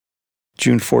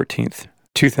June 14th,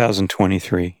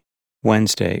 2023,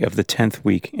 Wednesday of the 10th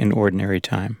week in Ordinary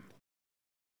Time.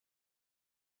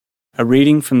 A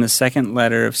reading from the second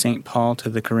letter of St. Paul to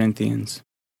the Corinthians.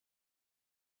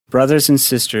 Brothers and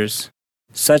sisters,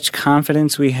 such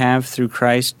confidence we have through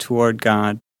Christ toward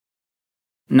God.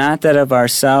 Not that of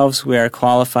ourselves we are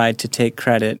qualified to take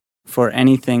credit for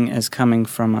anything as coming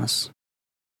from us.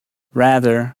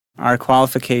 Rather, our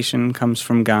qualification comes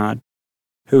from God,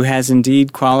 who has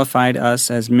indeed qualified us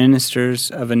as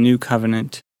ministers of a new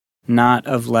covenant, not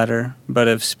of letter, but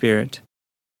of spirit.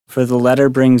 For the letter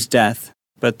brings death,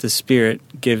 but the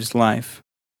Spirit gives life.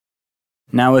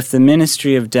 Now if the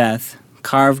ministry of death,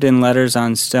 carved in letters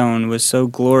on stone, was so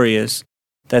glorious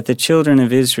that the children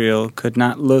of Israel could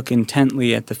not look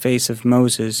intently at the face of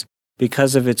Moses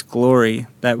because of its glory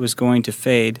that was going to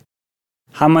fade,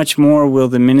 how much more will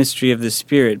the ministry of the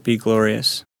Spirit be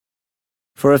glorious?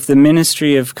 For if the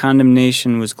ministry of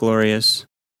condemnation was glorious,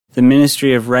 the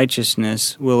ministry of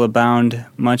righteousness will abound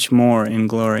much more in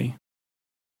glory.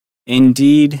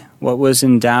 Indeed, what was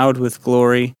endowed with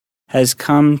glory has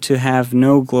come to have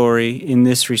no glory in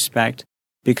this respect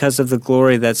because of the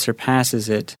glory that surpasses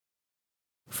it.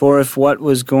 For if what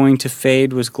was going to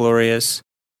fade was glorious,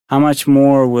 how much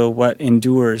more will what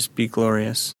endures be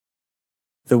glorious?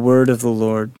 The word of the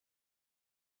Lord.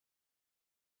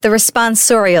 The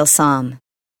responsorial psalm.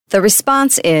 The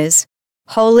response is,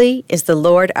 Holy is the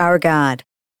Lord our God.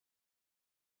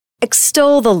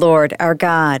 Extol the Lord our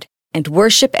God, and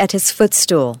worship at his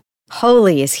footstool.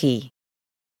 Holy is he.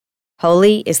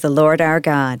 Holy is the Lord our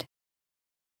God.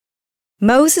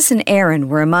 Moses and Aaron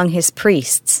were among his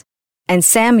priests, and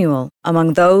Samuel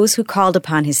among those who called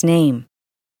upon his name.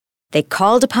 They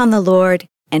called upon the Lord,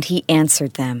 and he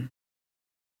answered them.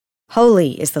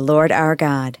 Holy is the Lord our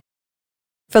God.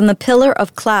 From the pillar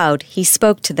of cloud he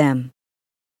spoke to them.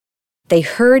 They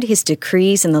heard his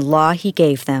decrees and the law he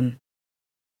gave them.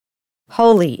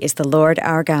 Holy is the Lord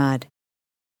our God.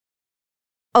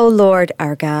 O Lord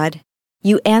our God,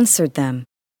 you answered them.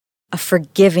 A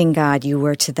forgiving God you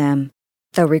were to them,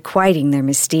 though requiting their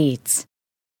misdeeds.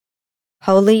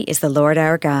 Holy is the Lord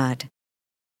our God.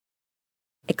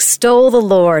 Extol the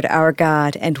Lord our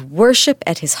God and worship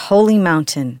at his holy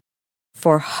mountain.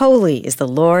 For holy is the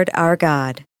Lord our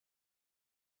God.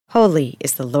 Holy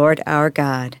is the Lord our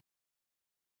God.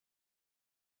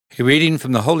 A reading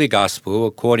from the Holy Gospel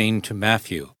according to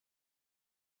Matthew.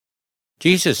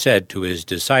 Jesus said to his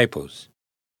disciples,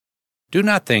 Do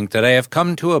not think that I have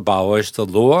come to abolish the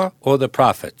law or the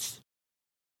prophets.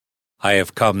 I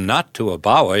have come not to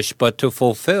abolish, but to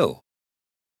fulfill.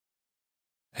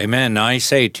 Amen, I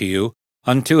say to you,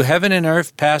 until heaven and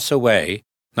earth pass away,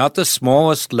 not the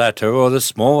smallest letter or the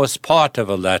smallest part of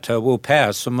a letter will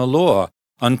pass from the law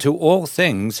until all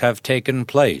things have taken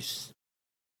place.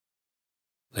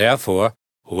 Therefore,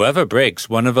 whoever breaks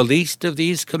one of the least of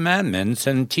these commandments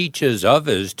and teaches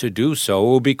others to do so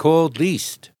will be called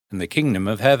least in the kingdom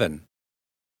of heaven.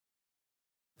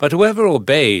 But whoever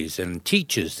obeys and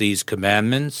teaches these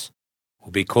commandments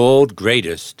will be called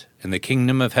greatest in the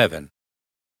kingdom of heaven.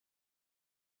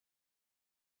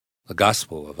 The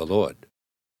Gospel of the Lord.